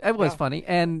that was funny.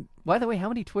 And by the way, how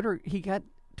many he got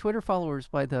Twitter followers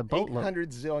by the boatload?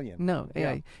 800 zillion. No,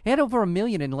 he had over 1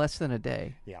 million in less than a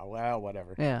day. Yeah, well,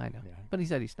 whatever. Yeah, I know. Yeah. But he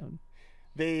said he's stoned.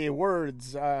 The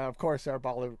words, of course, are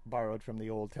borrowed from the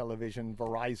old television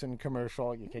Verizon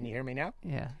commercial. Can you hear me now?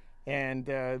 Yeah. And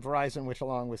Verizon, which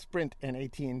along with Sprint and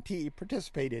AT&T,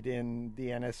 participated in the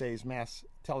NSA's mass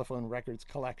telephone records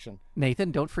collection.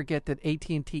 Nathan, don't forget that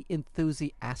AT&T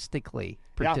enthusiastically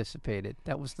participated.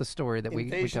 That was the story that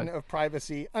Invasion of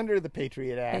privacy under the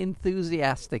Patriot Act.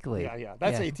 Enthusiastically. Yeah.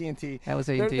 That's AT&T. That was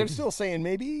AT&T. They're still saying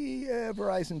maybe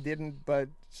Verizon didn't, but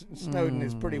Snowden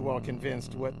is pretty well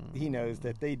convinced what he knows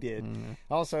that they did.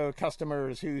 Also,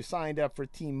 customers who signed up for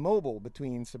T-Mobile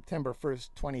between September 1st,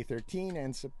 2013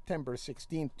 and September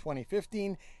 16th,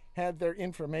 2015 had their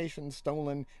information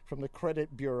stolen from the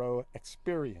credit bureau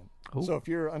Experian. Ooh. So if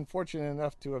you're unfortunate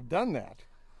enough to have done that,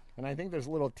 and I think there's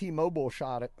a little T-Mobile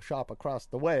shop across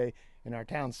the way in our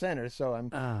town center, so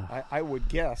I would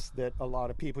guess that a lot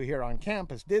of people here on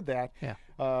campus did that. Yeah.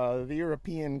 The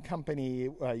European company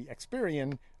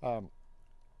Experian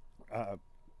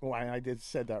Oh, I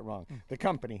said that wrong. The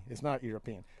company is not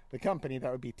European. The company,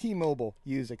 that would be T-Mobile,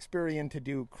 used Experian to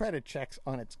do credit checks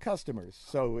on its customers.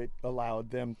 So it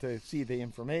allowed them to see the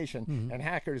information. And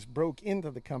hackers broke into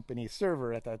the company's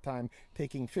server at that time,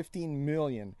 taking 15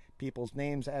 million people's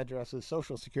names, addresses,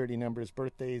 social security numbers,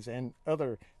 birthdays, and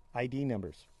other ID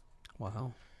numbers.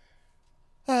 Wow.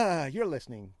 You're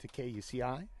listening to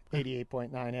KUCI.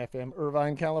 88.9 FM,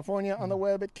 Irvine, California, on the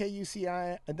web at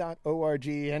kuci.org.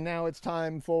 And now it's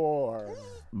time for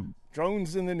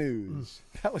Drones in the News.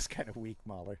 That was kind of weak,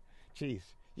 Mahler. Jeez,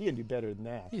 you can do better than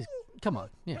that. Come on.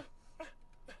 Yeah.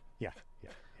 Yeah.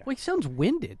 Well, he sounds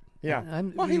winded. Yeah.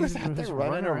 Well, he was out there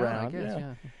running around. I guess,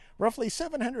 yeah. Roughly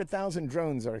 700,000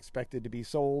 drones are expected to be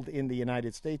sold in the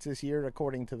United States this year,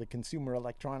 according to the Consumer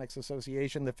Electronics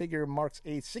Association. The figure marks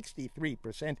a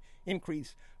 63%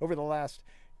 increase over the last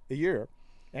year,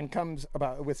 and comes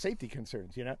about with safety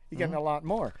concerns. You're getting a lot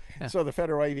more. Yeah. So the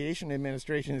Federal Aviation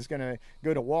Administration is going to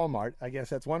go to Walmart. I guess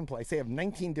that's one place. They have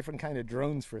 19 different kind of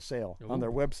drones for sale on their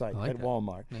website at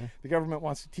Walmart. Yeah. The government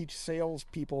wants to teach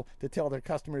salespeople to tell their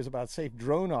customers about safe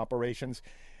drone operations.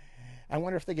 I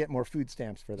wonder if they get more food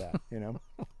stamps for that.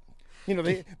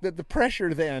 The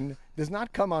pressure then does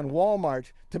not come on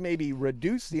Walmart to maybe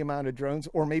reduce the amount of drones,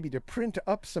 or maybe to print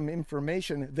up some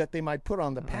information that they might put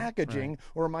on the packaging,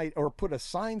 or put a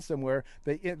sign somewhere.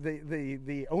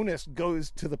 The onus goes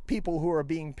to the people who are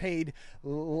being paid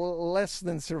less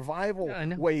than survival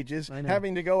wages,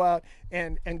 having to go out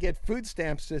and get food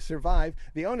stamps to survive.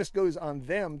 The onus goes on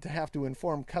them to have to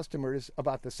inform customers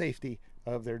about the safety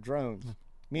of their drones.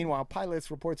 Meanwhile,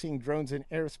 pilots report seeing drones in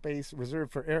airspace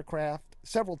reserved for aircraft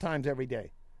several times every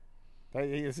day.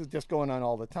 This is just going on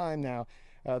all the time now.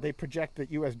 They project that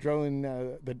the U.S.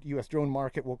 drone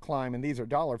market will climb, and these are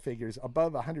dollar figures,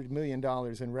 above $100 million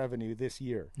in revenue this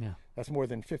year. Yeah. That's more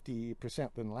than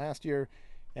 50% than last year.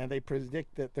 And they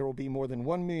predict that there will be more than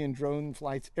 1 million drone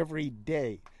flights every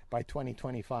day by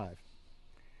 2025.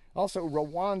 Also,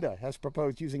 Rwanda has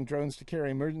proposed using drones to carry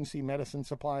emergency medicine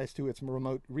supplies to its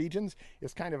remote regions.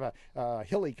 It's kind of a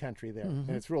hilly country there, and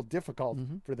it's real difficult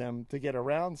for them to get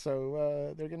around.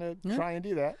 So they're going to try and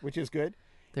do that, which is good.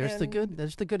 There's the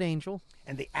good angel.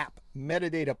 And the app,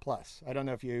 Metadata Plus. I don't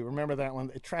know if you remember that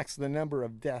one. It tracks the number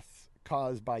of deaths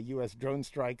caused by U.S. drone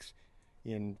strikes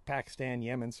in Pakistan,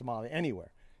 Yemen, Somalia,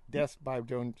 anywhere. Deaths by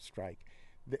drone strike.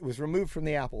 It was removed from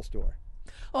the Apple Store.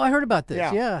 Oh, I heard about this.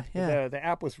 Yeah. The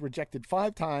app was rejected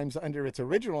 5 times under its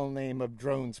original name of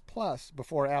Drones Plus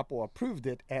before Apple approved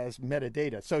it as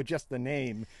Metadata. So just the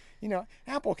name.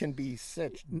 Apple can be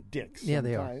such dicks. Yeah,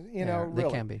 they are. Really. They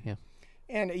can be, yeah.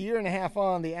 And a year and a half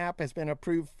on, the app has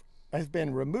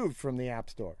been removed from the App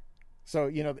Store. So,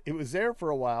 it was there for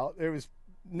a while. There was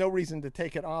no reason to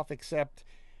take it off except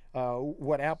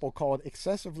what Apple called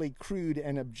excessively crude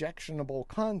and objectionable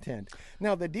content.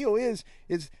 Now, the deal is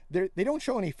they don't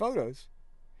show any photos.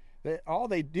 All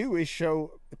they do is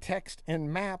show text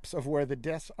and maps of where the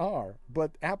deaths are.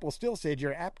 But Apple still said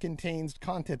your app contains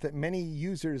content that many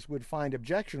users would find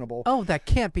objectionable. Oh, that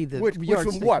can't be the which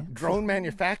what? Drone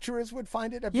manufacturers would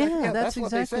find it objectionable? Yeah, that's what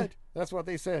exactly. they said. That's what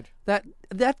they said.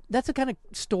 That's a kind of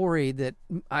story that,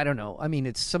 I don't know. I mean,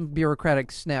 it's some bureaucratic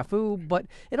snafu, but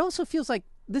it also feels like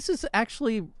this is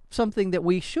actually something that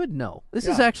we should know. This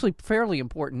is actually fairly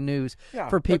important news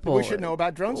for people. We should know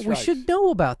about drone strikes. We should know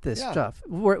about this stuff.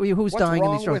 Who's What's dying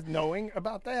in these drones? What's wrong with knowing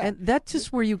about that? And that's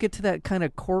just where you get to that kind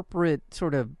of corporate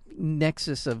sort of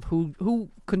nexus of who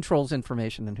controls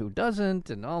information and who doesn't,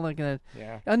 and all that kind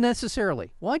of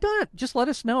unnecessarily. Why not? Just let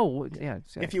us know. Yeah,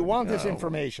 exactly. If you want this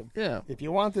information, if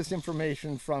you want this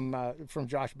information from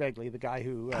Josh Begley, the guy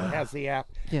who has the app,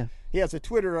 he has a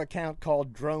Twitter account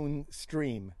called Drone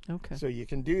Stream. Okay, so you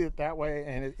can do it that way,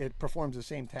 and it performs the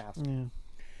same task. Yeah.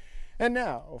 And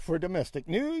now for domestic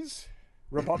news.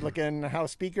 Republican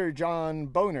House Speaker John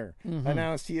Boehner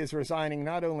announced he is resigning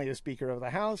not only as Speaker of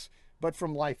the House, but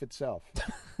from life itself.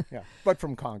 But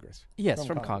from Congress. Yes,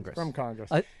 from Congress. From Congress.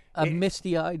 A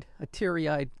misty-eyed, a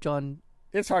teary-eyed John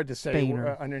It's hard to say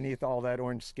Boehner. Underneath all that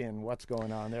orange skin what's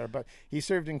going on there. But he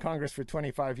served in Congress for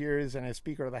 25 years and as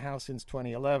Speaker of the House since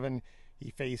 2011.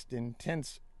 He faced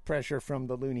intense pressure from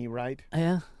the loony right.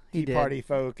 Yeah, he Tea did. Party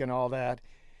folk and all that.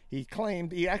 He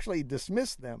actually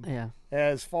dismissed them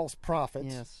as false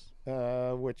prophets,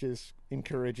 which is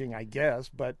encouraging, I guess.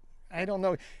 But I don't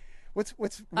know. What's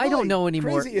really I don't know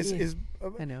anymore. crazy is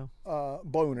I know.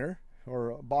 Boehner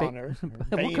or Bonner, or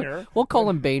Boehner. We'll call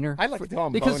him Boehner. I like to call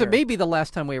him because Boner. it may be the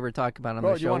last time we ever talk about him on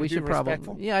Well, the you show. wanna We be should probably.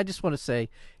 respectful? Yeah, I just want to say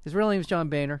his real name is John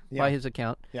Boehner by his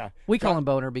account. Yeah. We call John- him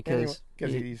Boner because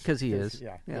Anyway, he is.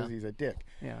 Yeah, Yeah. because he's a dick.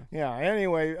 Yeah. Yeah.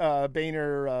 Anyway,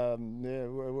 Boehner,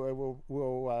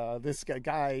 this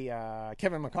guy,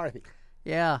 Kevin McCarthy,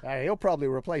 Yeah. he'll probably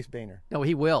replace Boehner. No,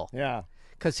 he will. Yeah.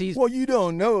 Because he's. Well, you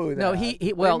don't know that. No,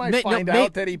 well, they might find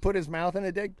out that he put his mouth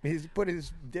in he's put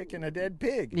his dick in a dead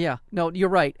pig. Yeah, no, you're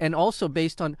right. And also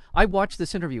based on, I watched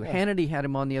this interview. Hannity had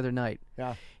him on the other night.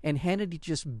 Yeah. And Hannity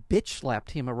just bitch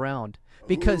slapped him around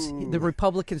because the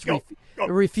Republicans Go.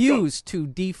 refused to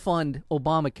defund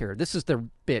Obamacare. This is their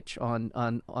bitch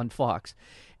on Fox.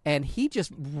 And he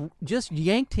just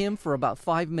yanked him for about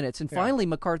 5 minutes. And finally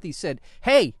McCarthy said,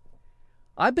 hey,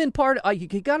 I've been he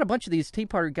got a bunch of these Tea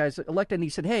Party guys elected, and he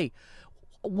said, hey,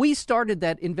 we started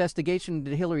that investigation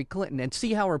into Hillary Clinton, and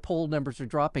see how her poll numbers are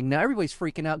dropping. Now everybody's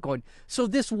freaking out going, so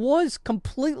this was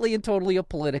completely and totally a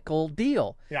political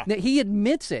deal. Yeah. Now, he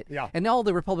admits it. Yeah. And all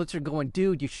the Republicans are going,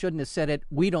 dude, you shouldn't have said it.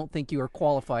 We don't think you are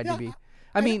qualified to be.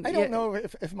 I mean, I don't know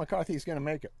if McCarthy's going to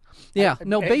make it. Yeah,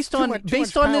 no. It's Based on much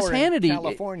this power in Hannity,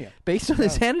 California. based on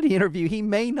this Hannity interview, he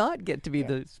may not get to be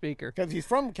the speaker. Because he's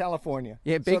from California.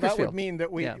 Yeah, so that would Bakersfield. mean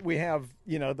that we have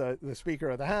the Speaker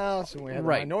of the House, and we have the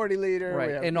Right. Minority Leader. Right,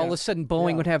 We have, and all of a sudden,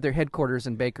 Boeing would have their headquarters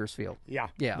in Bakersfield. Yeah.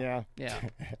 Yeah.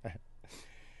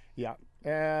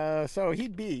 Yeah. So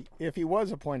he'd be, if he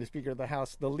was appointed Speaker of the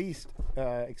House, the least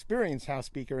experienced House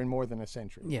Speaker in more than a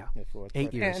century. Yeah. If it was.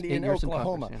 8 years. And 8 in years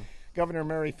Oklahoma, in Congress, Governor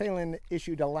Mary Phelan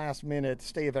issued a last-minute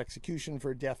stay of execution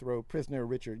for death row prisoner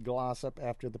Richard Glossop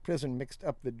after the prison mixed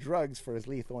up the drugs for his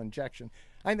lethal injection.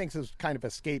 I think this is kind of a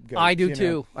scapegoat. I do you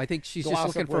too. know. I think she's Glossop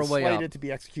just looking for a was way slated out. to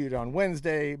be executed on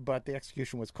Wednesday, but the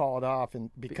execution was called off, and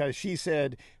because she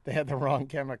said they had the wrong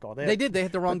chemical. They did. They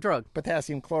had the wrong drug.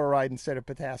 Potassium chloride instead of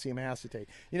potassium acetate.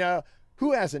 You know,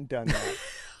 who hasn't done that?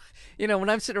 You know, when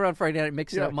I'm sitting around Friday night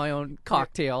mixing up my own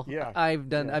cocktail, I've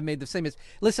made the same.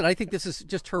 Listen, I think this is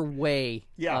just her way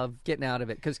of getting out of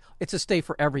it because it's a stay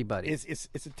for everybody. It's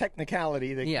a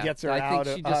technicality that gets her I think out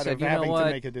she of, just out said, of you know having what?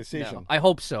 to make a decision. No, I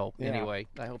hope so. Yeah. Anyway,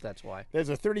 I hope that's why. There's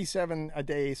a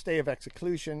 37-day stay of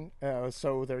execution,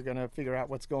 so they're going to figure out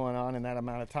what's going on in that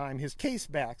amount of time. His case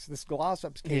this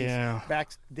Glossop's case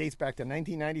dates back to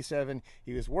 1997.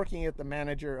 He was working at the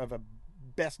manager of a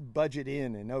Best Budget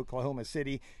Inn in Oklahoma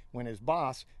City when his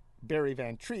boss, Barry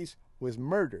Van Treese, was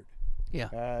murdered. Yeah.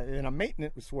 And a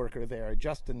maintenance worker there,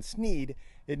 Justin Sneed,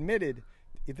 admitted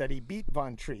that he beat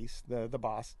Von Treese, the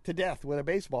boss, to death with a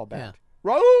baseball bat.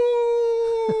 Row!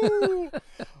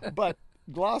 But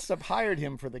Glossop hired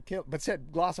him for the kill, but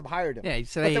said Glossop hired him. Yeah, he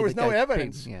said, but hey, there was the no guy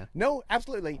evidence. paid- yeah. No,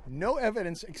 absolutely no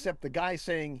evidence except the guy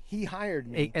saying he hired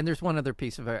me. Hey, and there's one other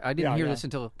piece of it. I didn't hear this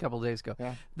until a couple of days ago.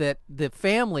 Yeah. That the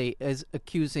family is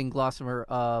accusing Glossomer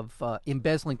of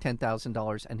embezzling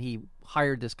 $10,000, and he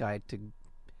hired this guy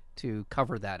to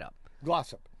cover that up.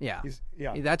 Glossop. Yeah.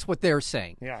 Yeah. That's what they're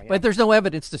saying. Yeah. But there's no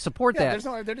evidence to support Yeah, that. there's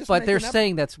no- they're just but they're making up-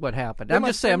 saying that's what happened. They I'm must-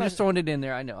 just saying. they I'm must- just throwing it in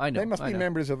there. I know. They must I be know.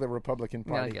 members of the Republican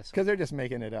Yeah, I Party guess so. because they're just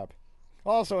making it up.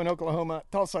 Also in Oklahoma,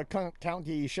 Tulsa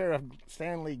County Sheriff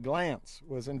Stanley Glantz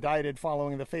was indicted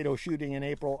following the fatal shooting in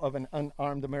April of an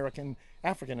unarmed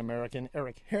African American,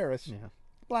 Eric Harris,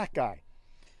 black guy,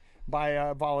 by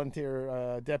a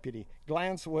volunteer deputy.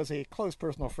 Glantz was a close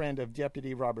personal friend of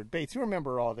Deputy Robert Bates. You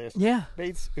remember all this? Yeah.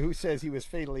 Bates, who says he was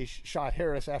fatally shot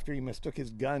Harris after he mistook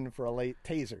his gun for a late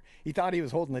taser. He thought he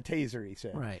was holding a taser, he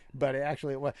said. Right. But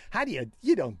actually, it was. How do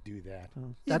you don't do that?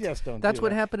 You just don't That's do what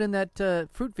that. happened in that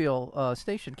Fruitville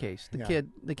station case.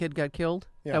 The kid got killed.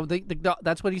 Yeah.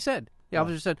 That's what he said. The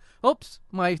officer said, "Oops,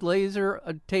 my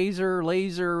taser,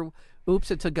 laser.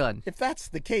 Oops, it's a gun." If that's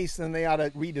the case, then they ought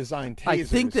to redesign tasers. I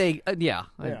think they, Yeah.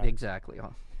 exactly.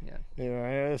 Yeah.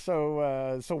 Yeah,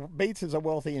 so Bates is a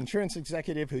wealthy insurance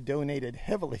executive who donated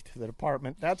heavily to the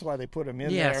department. That's why they put him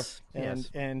in Yes, there. yes.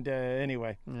 And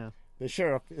anyway, Yeah. the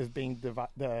sheriff is being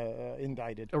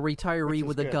indicted. A retiree Which is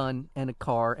with a good. gun and a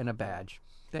car and a badge.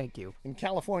 Thank you. In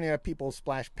California, people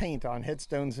splashed paint on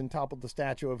headstones and toppled the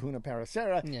statue of Huna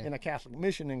Paracera in a Catholic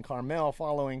mission in Carmel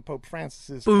following Pope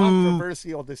Francis's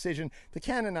controversial decision to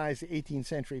canonize the 18th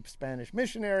century Spanish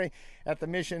missionary. At the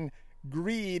mission,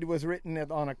 greed was written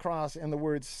on a cross and the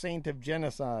words Saint of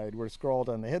Genocide were scrawled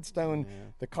on the headstone.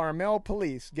 The Carmel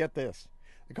police, get this,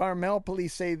 the Carmel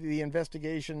police say the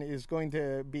investigation is going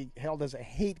to be held as a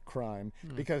hate crime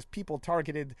because people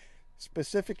targeted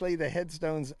specifically the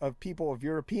headstones of people of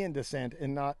European descent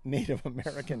and not Native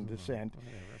American descent.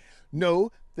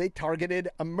 No, they targeted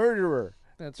a murderer.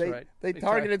 That's They right. They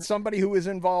targeted somebody who was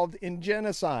involved in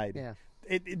genocide. Yeah.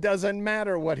 it doesn't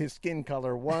matter what his skin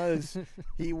color was.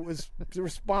 He was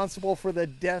responsible for the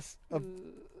deaths of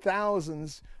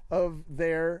thousands of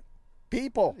their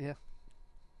people. Yeah.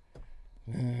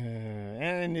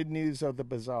 And in news of the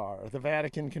bizarre, the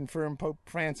Vatican confirmed Pope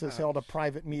Francis held a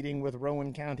private meeting with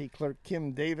Rowan County Clerk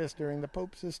Kim Davis during the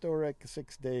Pope's historic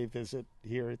 6-day visit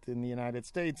here in the United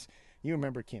States. You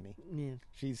remember Kimmy? Yeah.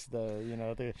 She's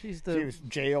the She was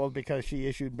jailed because she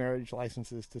issued marriage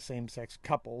licenses to same-sex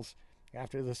couples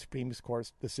after the Supreme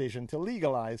Court's decision to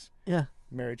legalize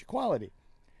marriage equality.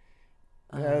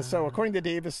 So, according to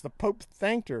Davis, the Pope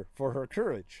thanked her for her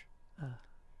courage.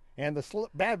 And the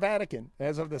Vatican,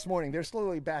 as of this morning, they're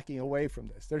slowly backing away from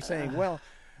this. They're saying, well,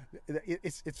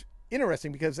 it's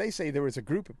interesting because they say there was a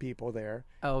group of people there.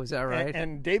 Oh, is that right?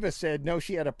 And Davis said, no,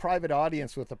 she had a private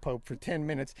audience with the Pope for 10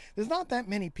 minutes. There's not that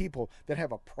many people that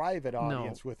have a private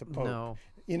audience with the Pope. No.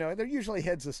 You know, they're usually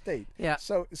heads of state. Yeah.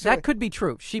 So that could be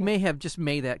true. She may have just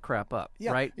made that crap up,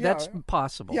 right? Yeah, That's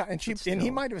possible. Yeah, and he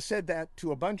might have said that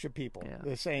to a bunch of people. Yeah.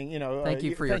 They're saying, you know, thank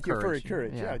you for your courage.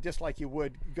 Yeah, just like you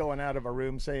would going out of a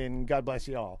room saying, God bless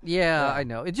you all. Yeah, I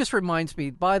know. It just reminds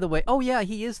me, by the way,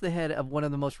 he is the head of one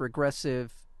of the most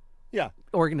regressive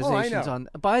organizations on.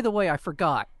 By the way, I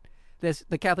forgot.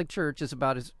 The Catholic Church is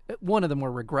one of the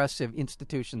more regressive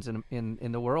institutions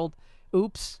in the world.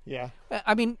 Oops. Yeah.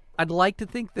 I mean, I'd like to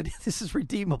think that this is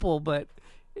redeemable, but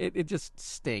it just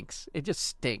stinks. It just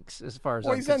stinks as far as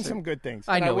I'm he's done concerned. some good things.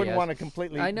 I know. I wouldn't want to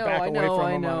completely back away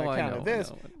from him on account of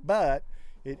this, but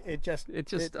it just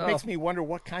makes me wonder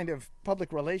what kind of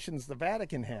public relations the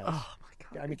Vatican has. Oh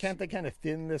my God! I mean, can't they kind of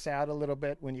thin this out a little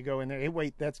bit when you go in there? Hey,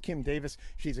 wait, that's Kim Davis.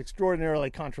 She's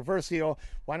extraordinarily controversial.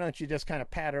 Why don't you just kind of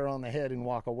pat her on the head and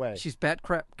walk away? She's bat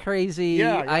crap crazy.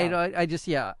 Yeah. I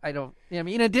don't. I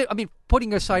mean,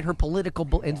 putting aside her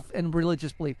political and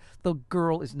religious belief, the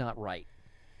girl is not right.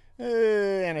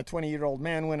 And a 20-year-old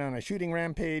man went on a shooting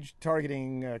rampage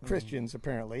targeting Christians.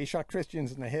 Apparently, he shot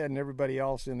Christians in the head and everybody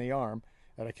else in the arm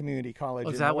at a community college.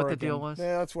 Was in that Oregon. what the deal was?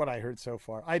 Yeah, that's what I heard so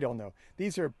far. I don't know.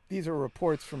 These are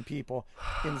reports from people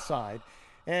inside.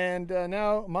 And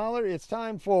now, Mahler, it's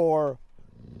time for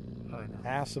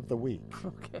Ass of the Week.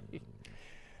 Okay.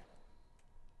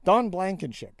 Don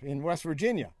Blankenship in West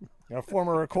Virginia.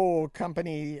 Former coal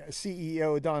company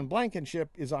CEO Don Blankenship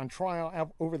is on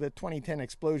trial over the 2010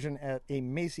 explosion at a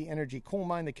Macy Energy coal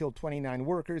mine that killed 29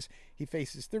 workers. He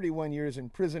faces 31 years in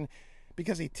prison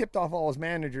because he tipped off all his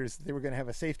managers that they were going to have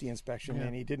a safety inspection,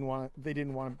 and they didn't want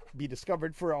to be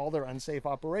discovered for all their unsafe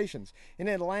operations. In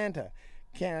Atlanta,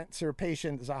 cancer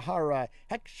patient Zahara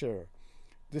Heckscher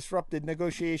disrupted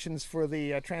negotiations for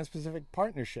the Trans-Pacific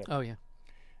Partnership. Oh yeah.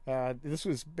 This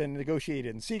was been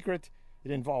negotiated in secret. It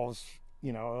involves,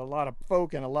 a lot of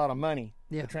folk and a lot of money.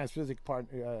 Yeah. The Trans-Pacific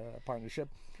Partnership.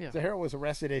 Yeah. Zahara was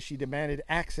arrested as she demanded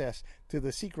access to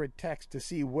the secret text to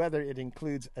see whether it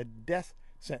includes a death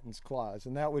sentence clause,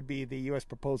 and that would be the U.S.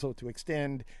 proposal to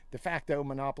extend de facto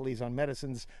monopolies on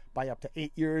medicines by up to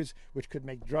 8 years, which could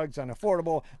make drugs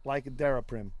unaffordable, like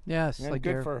Daraprim. Yes, and like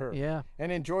good for her. Yeah.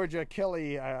 And in Georgia,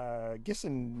 Kelly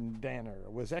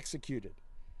Gissendaner was executed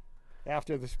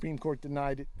after the Supreme Court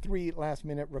denied 3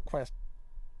 last-minute requests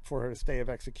for her stay of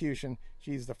execution.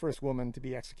 She's the first woman to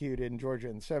be executed in Georgia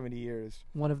in 70 years.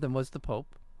 One of them was the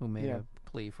Pope, who made a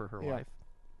plea for her life.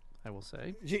 I will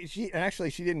say. She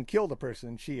didn't kill the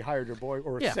person. She hired her boy,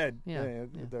 or said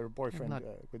their boyfriend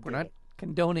would do We're not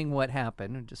condoning what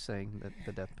happened. I'm just saying that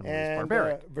the death penalty is And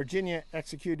barbaric. Virginia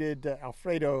executed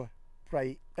Alfredo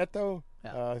Prieto,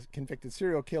 convicted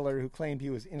serial killer who claimed he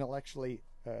was intellectually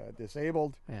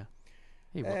disabled. Yeah.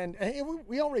 And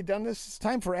we already done this. It's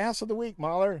time for Ass of the Week,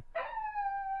 Mahler.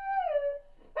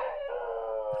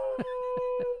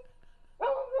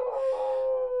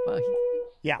 Well,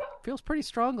 yeah. Feels pretty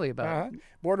strongly about it.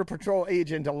 Border Patrol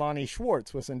agent Alani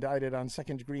Schwartz was indicted on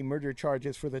second-degree murder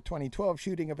charges for the 2012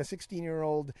 shooting of a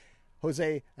 16-year-old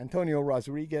Jose Antonio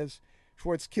Rodriguez.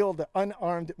 Schwartz killed the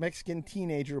unarmed Mexican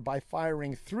teenager by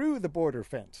firing through the border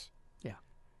fence. Yeah.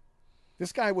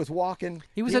 This guy was walking.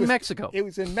 He was in Mexico. It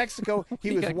was in Mexico.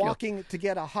 He was walking to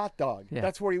get a hot dog. Yeah.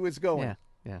 That's where he was going.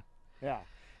 Yeah.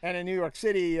 And in New York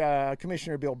City,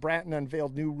 Commissioner Bill Bratton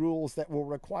unveiled new rules that will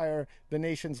require the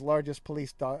nation's largest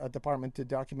police department to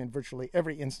document virtually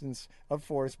every instance of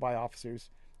force by officers.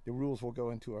 The rules will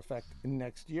go into effect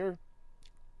next year.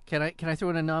 Can I throw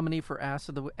in a nominee for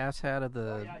Ass Hat of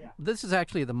the? Yeah. This is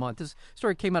actually of the month. This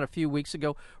story came out a few weeks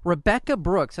ago. Rebecca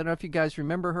Brooks. I don't know if you guys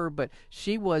remember her, but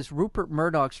she was Rupert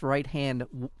Murdoch's right-hand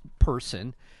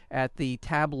person at the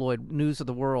tabloid News of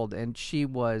the World, and she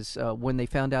was when they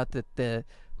found out that the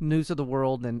News of the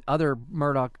World and other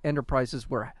Murdoch enterprises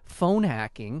were phone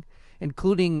hacking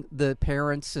including the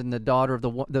parents and the daughter of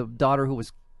the daughter who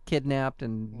was kidnapped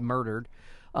and murdered.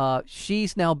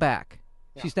 She's now back.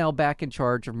 Yeah. She's now back in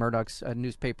charge of Murdoch's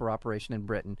newspaper operation in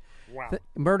Britain. Wow.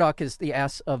 Murdoch is the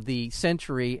ass of the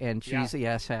century, and she's the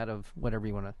asshat of whatever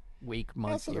you want to week,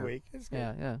 month, ass of year. the week. It's good.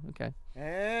 Yeah, okay.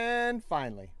 And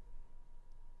finally,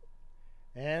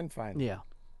 yeah,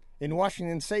 in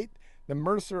Washington State, the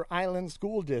Mercer Island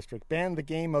School District banned the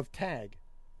game of tag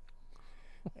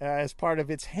as part of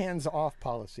its hands-off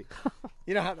policy.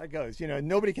 You know how that goes.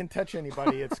 Nobody can touch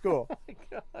anybody at school. Oh my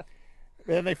God.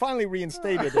 And they finally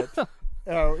reinstated it.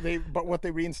 But what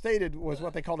they reinstated was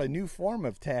what they called a new form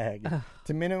of tag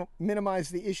to minimize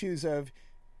the issues of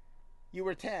you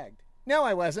were tagged. No,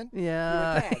 I wasn't.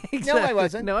 Yeah. You were tagged. Exactly. No, I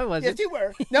wasn't. No, I wasn't. Yes, you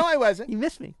were. No, I wasn't. You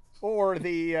missed me. Or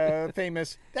the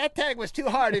famous, that tag was too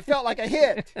hard. It felt like a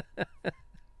hit.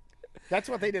 That's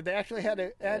what they did. They actually had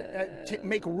to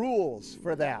make rules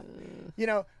for that.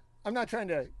 I'm not trying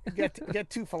to get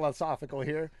too philosophical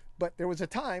here, but there was a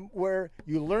time where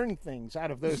you learned things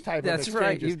out of those type of exchanges. That's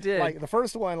right, you did. Like the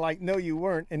first one, like no, you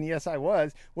weren't, and yes, I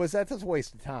was that's a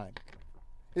waste of time.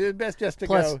 It's best just to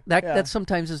Plus, go. that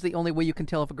sometimes is the only way you can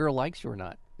tell if a girl likes you or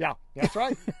not. Yeah, that's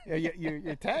right.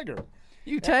 You tag her.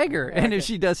 You tag her, and if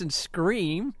she doesn't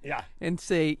scream and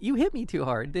say, you hit me too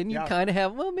hard, then you kind of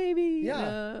have, well, maybe, she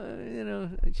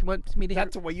wants me to hit her.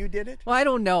 That's the way you did it? Well, I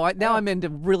don't know. Now I'm into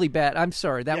really bad. I'm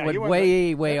sorry. That went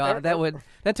way off.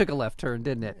 That took a left turn,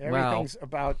 didn't it? Everything's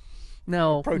about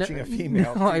No, approaching a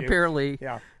female. No, apparently.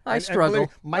 Yeah. I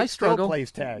struggle. Mike I struggle. Still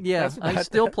plays tag. Yeah, I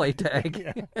still play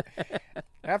tag.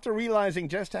 After realizing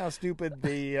just how stupid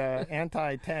the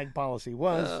anti-tag policy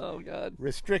was, oh God,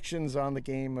 restrictions on the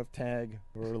game of tag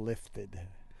were lifted.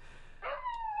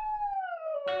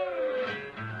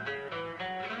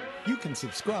 You can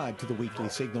subscribe to the Weekly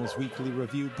Signals Weekly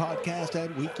Review podcast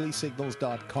at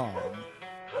weeklysignals.com.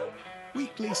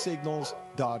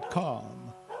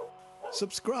 weeklysignals.com.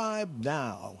 Subscribe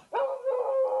now.